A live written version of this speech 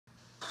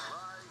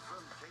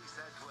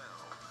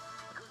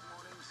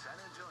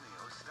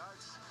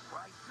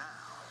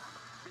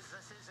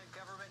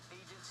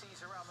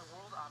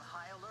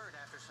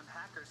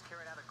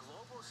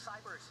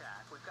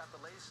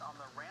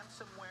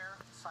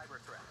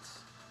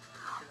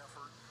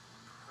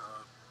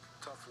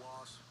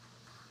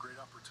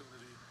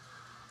opportunity,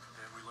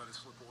 and we let it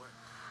slip away.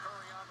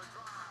 Curry on the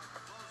drive,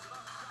 close it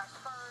up. Our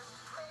Spurs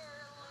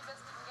barely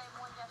missed it in game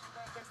one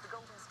yesterday against the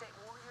Golden State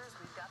Warriors.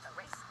 We've got the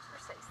race for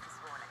Mercedes this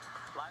morning.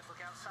 Live look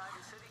outside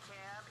the city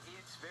cam.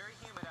 It's very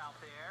humid out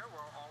there.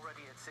 We're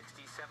already at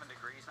 67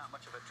 degrees. Not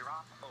much of a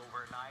drop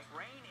overnight.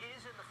 Rain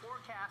is in the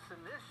forecast, and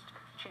this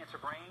chance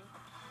of rain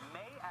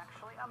may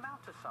actually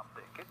amount to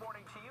something. Good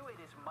morning to you. It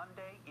is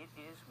Monday. It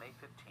is May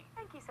 15th.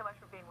 Thank you so much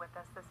for being with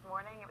us this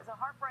morning. It was a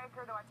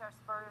heartbreaker to watch our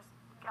Spurs.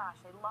 Gosh,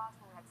 they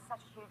lost and had such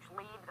a huge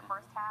lead in the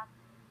first half.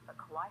 But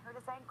Kawhi hurt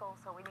his ankle,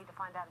 so we need to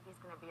find out if he's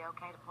going to be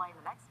okay to play in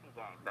the next few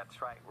games. That's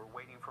right. We're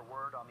waiting for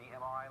word on the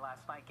MRI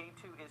last night. Game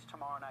 2 is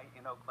tomorrow night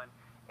in Oakland,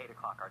 8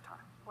 o'clock our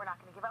time. We're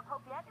not going to give up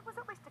hope yet. It was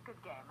at least a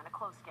good game and a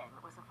close game.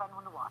 It was a fun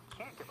one to watch.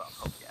 Can't give up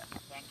hope yet.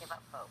 Can't give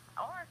up hope.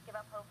 Or give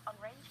up hope on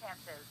rain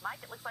chances.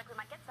 Mike, it looks like we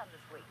might get some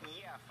this week.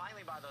 Yeah,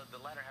 finally by the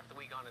latter half of the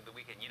week on into the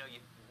weekend. You know,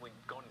 when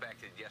going back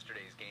to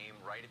yesterday's game,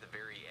 right at the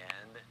very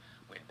end,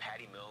 when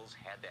Patty Mills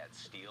had that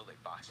steal, they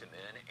boxed him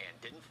in and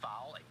didn't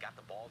foul and got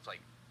the ball, it's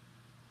like,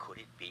 could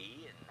it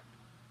be? And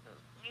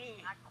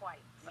not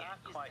quite.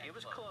 Not quite. It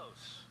was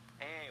close.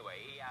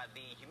 Anyway,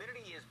 the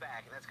humidity is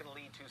back, and that's going to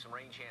lead to some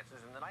rain chances.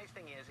 And the nice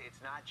thing is,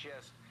 it's not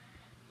just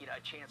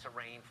a chance of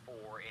rain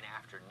for an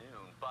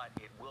afternoon, but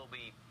it will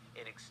be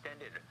an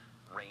extended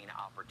rain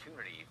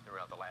opportunity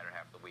throughout the latter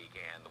half of the week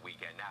and the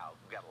weekend. Now,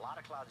 we've got a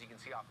lot of clouds you can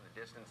see off in the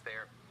distance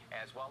there,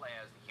 as well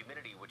as the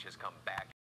humidity, which has come back.